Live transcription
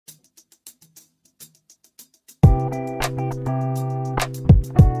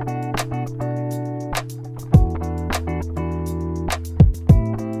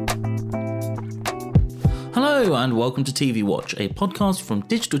and welcome to TV Watch, a podcast from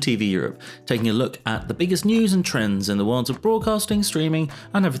Digital TV Europe, taking a look at the biggest news and trends in the worlds of broadcasting, streaming,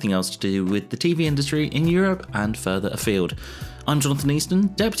 and everything else to do with the TV industry in Europe and further afield. I'm Jonathan Easton,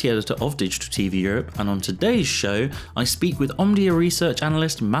 Deputy Editor of Digital TV Europe, and on today's show, I speak with Omdia research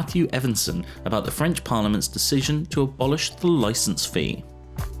analyst Matthew Evanson about the French Parliament's decision to abolish the licence fee.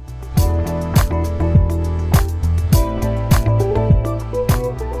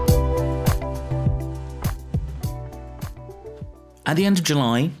 At the end of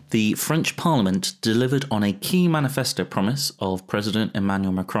July, the French Parliament delivered on a key manifesto promise of President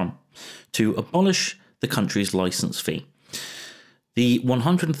Emmanuel Macron to abolish the country's licence fee. The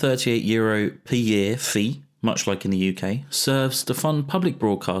 €138 per year fee, much like in the UK, serves to fund public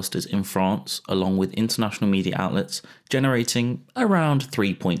broadcasters in France along with international media outlets, generating around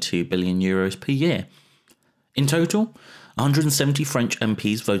 €3.2 billion per year. In total, 170 French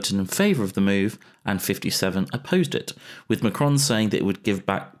MPs voted in favour of the move and 57 opposed it, with Macron saying that it would give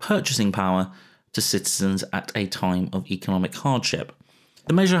back purchasing power to citizens at a time of economic hardship.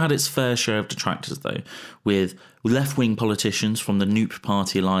 The measure had its fair share of detractors though, with left-wing politicians from the NUP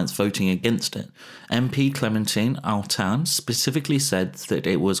party alliance voting against it. MP Clémentine Autain specifically said that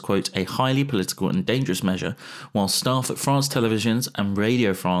it was, quote, a highly political and dangerous measure, while staff at France Televisions and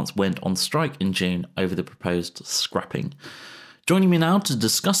Radio France went on strike in June over the proposed scrapping. Joining me now to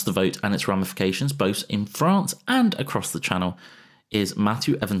discuss the vote and its ramifications both in France and across the channel is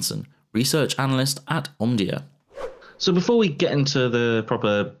Matthew Evanson, research analyst at Omdia. So before we get into the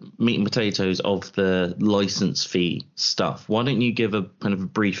proper meat and potatoes of the licence fee stuff, why don't you give a kind of a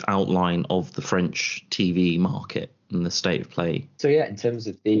brief outline of the French TV market and the state of play? So yeah, in terms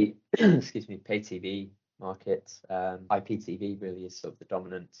of the pay TV market, IPTV really is sort of the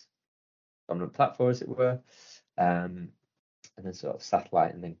dominant platform, as it were, and then sort of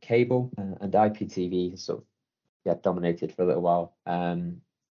satellite and then cable, and IPTV has sort of dominated for a little while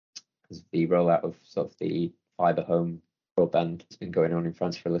because of the rollout of sort of the fibre home broadband has been going on in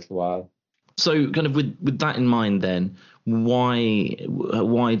France for a little while. So kind of with that in mind then, why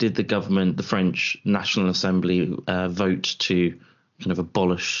did the government, the French National Assembly, vote to kind of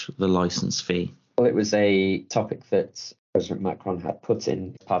abolish the licence fee? Well, it was a topic that President Macron had put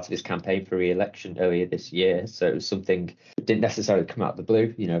in as part of his campaign for re-election earlier this year. So it was something that didn't necessarily come out of the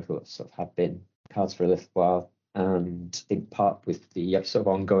blue, sort of had been cards for a little while. And I think part with the sort of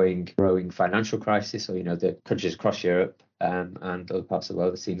ongoing growing financial crisis, or the countries across Europe and other parts of the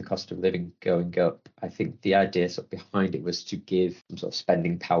world have seen the cost of living going up. I think the idea sort of behind it was to give some sort of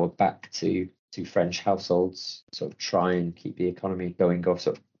spending power back to French households, sort of try and keep the economy going, or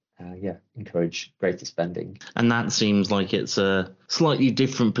sort of encourage greater spending. And that seems like it's a slightly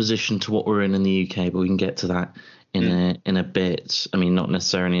different position to what we're in the UK, but we can get to that in a bit. I mean, not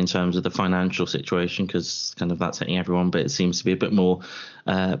necessarily in terms of the financial situation, because kind of that's hitting everyone, but it seems to be a bit more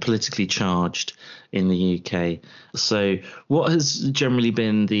politically charged in the UK. So what has generally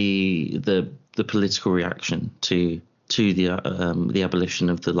been the political reaction to the abolition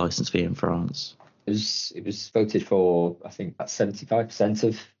of the licence fee in France? It was voted for, I think, about 75%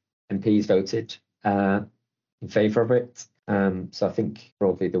 of MPs voted in favour of it. So I think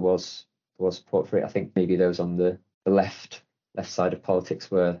probably there was support for it. I think maybe those on the left side of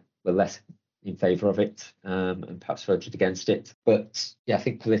politics were less in favour of it and perhaps voted against it. But yeah, I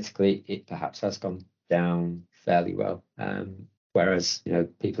think politically it perhaps has gone down fairly well. Whereas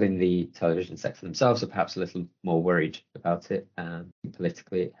people in the television sector themselves are perhaps a little more worried about it.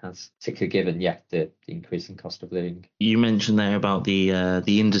 Politically, it has, particularly given the increasing cost of living. You mentioned there about the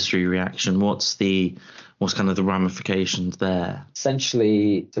industry reaction. What's kind of the ramifications there?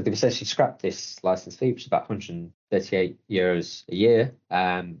 Essentially, so they've essentially scrapped this license fee, which is about €138 a year.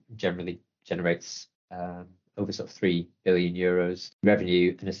 Generally generates over sort of €3 billion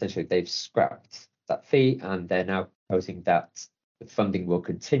revenue, and essentially they've scrapped that fee, and they're now proposing that the funding will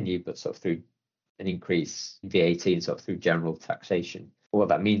continue, but sort of through an increase in VAT and sort of through general taxation. But what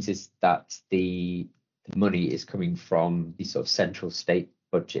that means is that the money is coming from the sort of central state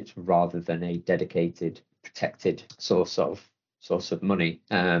budget rather than a dedicated, protected source of money.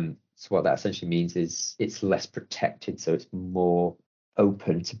 So what that essentially means is it's less protected, so it's more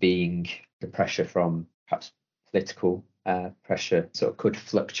open to being the pressure from perhaps political pressure sort of could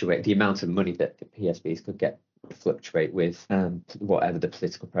fluctuate. The amount of money that the PSBs could get would fluctuate with whatever the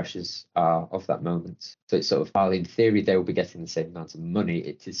political pressures are of that moment. So it's sort of, while in theory they will be getting the same amount of money,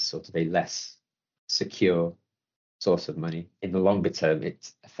 it is sort of a less secure source of money. In the longer term,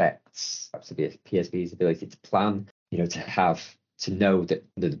 it affects perhaps the PSB's ability to plan, to know that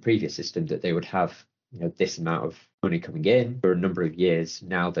under the previous system that they would have this amount of money coming in for a number of years.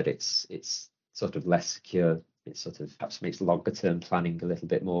 Now that it's sort of less secure, it sort of perhaps makes longer term planning a little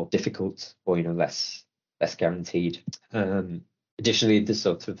bit more difficult, or less guaranteed. Additionally, there's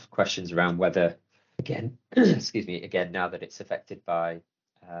sort of questions around whether, again, excuse me, again, now that it's affected by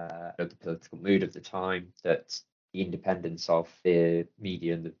the political mood of the time, that the independence of the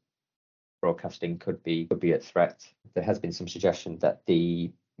media and the broadcasting could be at threat. There has been some suggestion that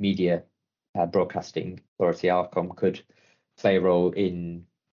the media broadcasting authority Ofcom could play a role in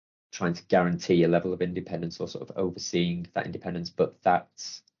trying to guarantee a level of independence, or sort of overseeing that independence, but that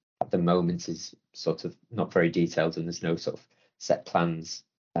at the moment is sort of not very detailed, and there's no sort of set plans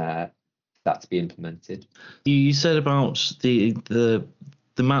for that to be implemented. You said about the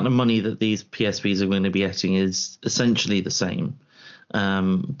amount of money that these PSBs are going to be getting is essentially the same,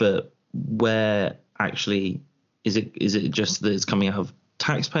 but where actually is it just that it's coming out of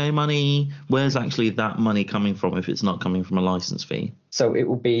taxpayer money? Where's actually that money coming from if it's not coming from a license fee? So it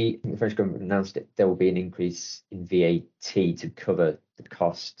will be, the French government announced it, there will be an increase in VAT to cover the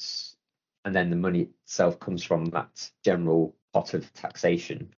costs, and then the money itself comes from that general pot of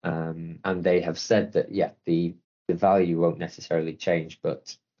taxation. And they have said that, yeah, the value won't necessarily change,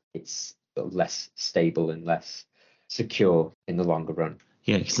 but it's sort of less stable and less secure in the longer run.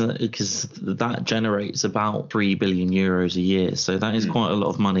 Yeah, because that generates about 3 billion euros a year. So that is quite a lot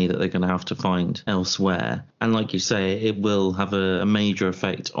of money that they're going to have to find elsewhere. And like you say, it will have a major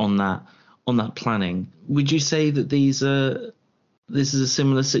effect on that planning. Would you say that this is a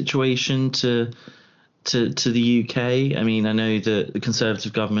similar situation to the UK? I mean, I know that the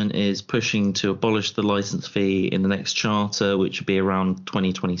Conservative government is pushing to abolish the licence fee in the next charter, which would be around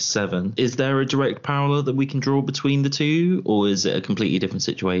 2027. Is there a direct parallel that we can draw between the two, or is it a completely different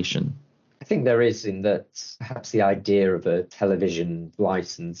situation? I think there is, in that perhaps the idea of a television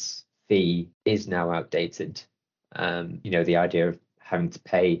licence fee is now outdated. The idea of having to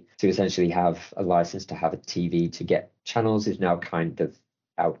pay to essentially have a licence to have a TV to get channels is now kind of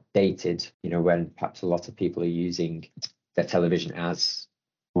outdated, when perhaps a lot of people are using their television as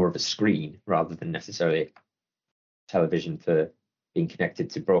more of a screen rather than necessarily television for being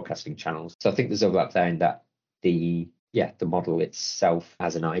connected to broadcasting channels. So I think there's overlap there in that the model itself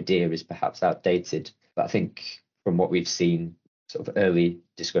as an idea is perhaps outdated. But I think from what we've seen, sort of early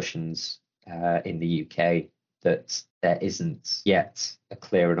discussions in the UK, that there isn't yet a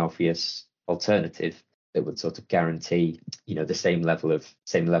clear and obvious alternative that would sort of guarantee, the same level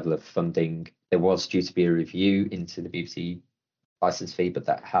of funding. There was due to be a review into the BBC licence fee, but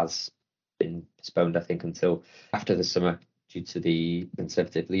that has been postponed, I think, until after the summer due to the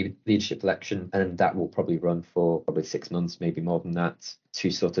Conservative leadership election, and that will probably run for probably 6 months, maybe more than that, to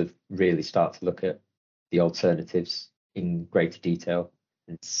sort of really start to look at the alternatives in greater detail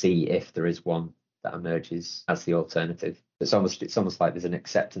and see if there is one that emerges as the alternative. It's almost like there's an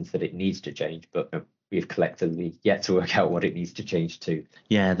acceptance that it needs to change, but we've collectively yet to work out what it needs to change to.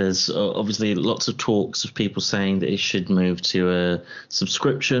 Yeah, there's obviously lots of talks of people saying that it should move to a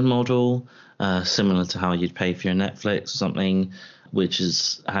subscription model, similar to how you'd pay for your Netflix or something, which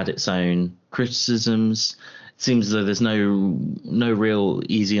has had its own criticisms. It seems as though there's no real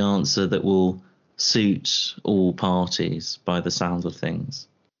easy answer that will suit all parties by the sound of things.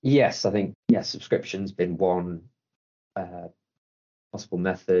 Yes, I think, subscription's been one possible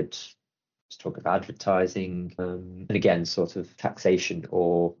method. Talk of advertising, and again, sort of taxation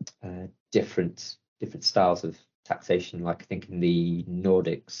or different styles of taxation. Like I think in the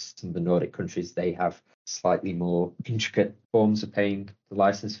Nordics, some of the Nordic countries, they have slightly more intricate forms of paying the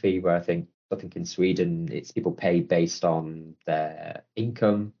license fee, where I think in Sweden, it's people pay based on their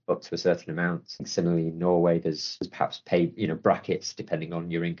income up to a certain amount. Similarly, in Norway, there's perhaps brackets depending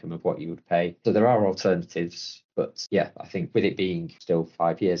on your income of what you would pay. So there are alternatives, but I think with it being still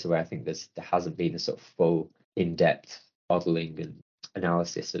 5 years away, I think there hasn't been a sort of full in-depth modelling and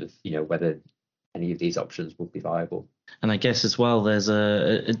analysis of whether any of these options would be viable. And I guess as well, there's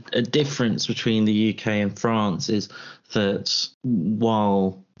a difference between the UK and France, is that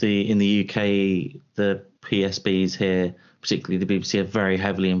while in the UK, the PSBs here, particularly the BBC, are very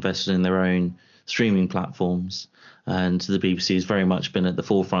heavily invested in their own streaming platforms. And the BBC has very much been at the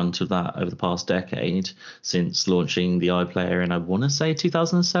forefront of that over the past decade, since launching the iPlayer in, I want to say,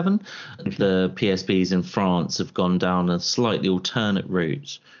 2007. The PSBs in France have gone down a slightly alternate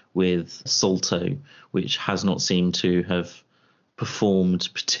route with Salto, which has not seemed to have performed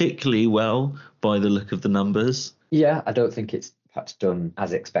particularly well by the look of the numbers. Yeah, I don't think it's perhaps done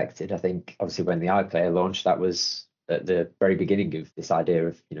as expected. I think obviously when the iPlayer launched, that was at the very beginning of this idea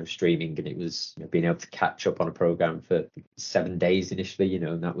of streaming, and it was being able to catch up on a program for 7 days initially,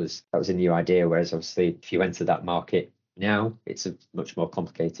 and that was a new idea. Whereas obviously if you enter that market, now. It's a much more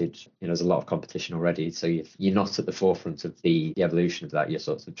complicated, there's a lot of competition already. So you're not at the forefront of the evolution of that. You're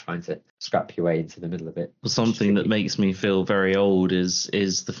sort of trying to scrap your way into the middle of it. Something that makes me feel very old is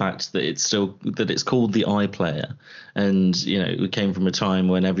the fact that it's called the iPlayer. And, we came from a time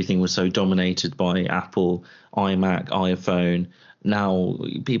when everything was so dominated by Apple, iMac, iPhone. Now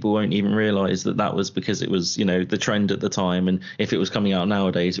people won't even realize that was because it was, the trend at the time. And if it was coming out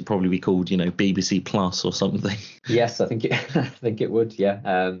nowadays, it'd probably be called, BBC Plus or something. Yes, I think it would.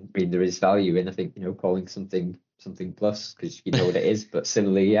 Yeah. There is value in, I think, calling something plus, because you know what it is. But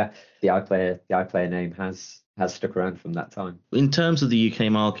similarly, yeah, the iPlayer name has stuck around from that time. In terms of the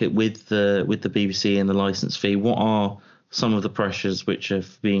UK market with the BBC and the license fee, what are some of the pressures which are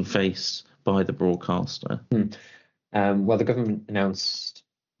being faced by the broadcaster? Well, the government announced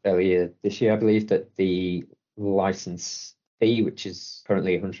earlier this year, I believe, that the license fee, which is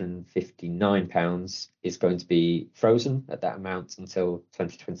currently £159, is going to be frozen at that amount until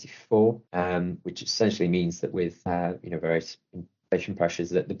 2024, which essentially means that with various inflation pressures,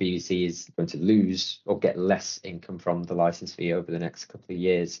 that the BBC is going to lose or get less income from the license fee over the next couple of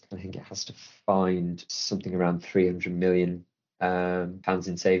years. I think it has to find something around £300 million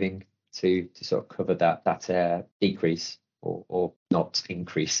in saving to sort of cover that decrease or not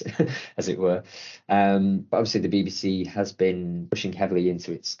increase, as it were. But obviously the BBC has been pushing heavily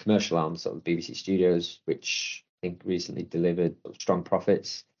into its commercial arm, sort of BBC Studios, which I think recently delivered strong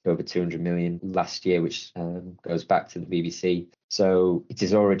profits, over 200 million last year, which goes back to the BBC. So it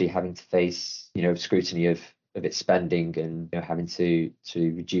is already having to face, scrutiny of its spending and having to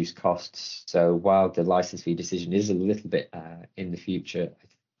reduce costs. So while the license fee decision is a little bit in the future,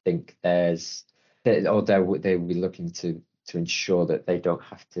 I think they will be looking to ensure that they don't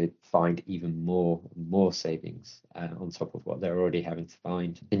have to find even more savings on top of what they're already having to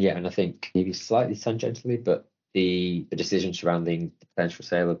find. And I think maybe slightly tangentially, but the decision surrounding the potential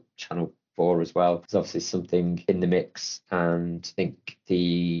sale of Channel 4 as well is obviously something in the mix. And I think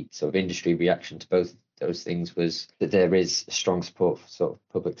the sort of industry reaction to both those things was that there is strong support for sort of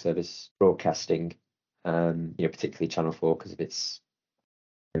public service broadcasting, particularly Channel 4, because of its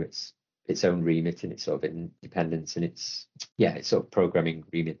own remit and its sort of independence and its sort of programming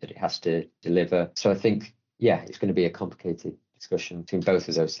remit that it has to deliver. So I think, it's going to be a complicated discussion between both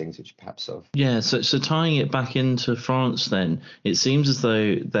of those things, which perhaps sort of... So tying it back into France then, it seems as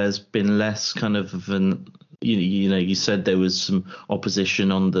though there's been less kind of an... You said there was some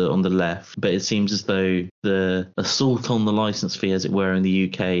opposition on the left, but it seems as though the assault on the license fee, as it were, in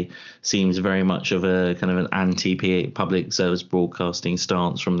the UK seems very much of a kind of an anti-public service broadcasting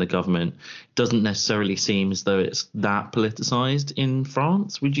stance from the government. It doesn't necessarily seem as though it's that politicized in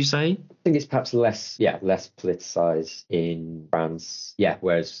France, would you say? I think it's perhaps less politicized in France.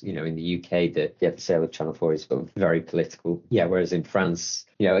 Whereas, in the UK, the sale of Channel 4 is sort of very political. Whereas in France,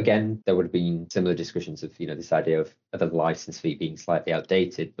 again, there would have been similar discussions of, this idea of a license fee being slightly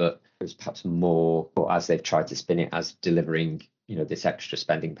outdated, but it was perhaps more, or as they've tried to spin it, as delivering, this extra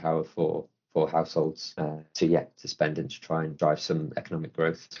spending power for households to spend and to try and drive some economic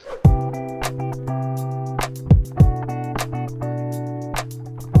growth.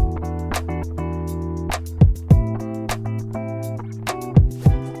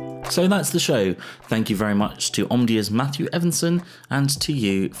 So that's the show. Thank you very much to Omdia's Matthew Evanson and to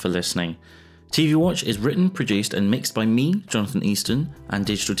you for listening. TV Watch is written, produced and mixed by me, Jonathan Easton, and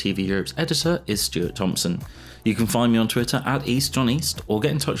Digital TV Europe's editor is Stuart Thompson. You can find me on Twitter at EastJohnEast or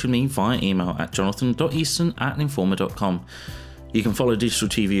get in touch with me via email at jonathan.easton@informa.com. You can follow Digital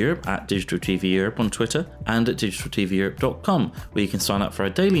TV Europe at Digital TV Europe on Twitter and at digitaltveurope.com, where you can sign up for our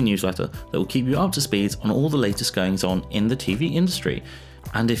daily newsletter that will keep you up to speed on all the latest goings on in the TV industry.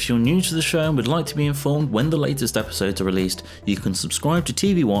 And if you're new to the show and would like to be informed when the latest episodes are released, you can subscribe to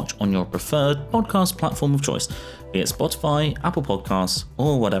TV Watch on your preferred podcast platform of choice, be it Spotify, Apple Podcasts,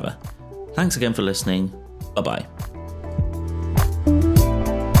 or whatever. Thanks again for listening. Bye-bye.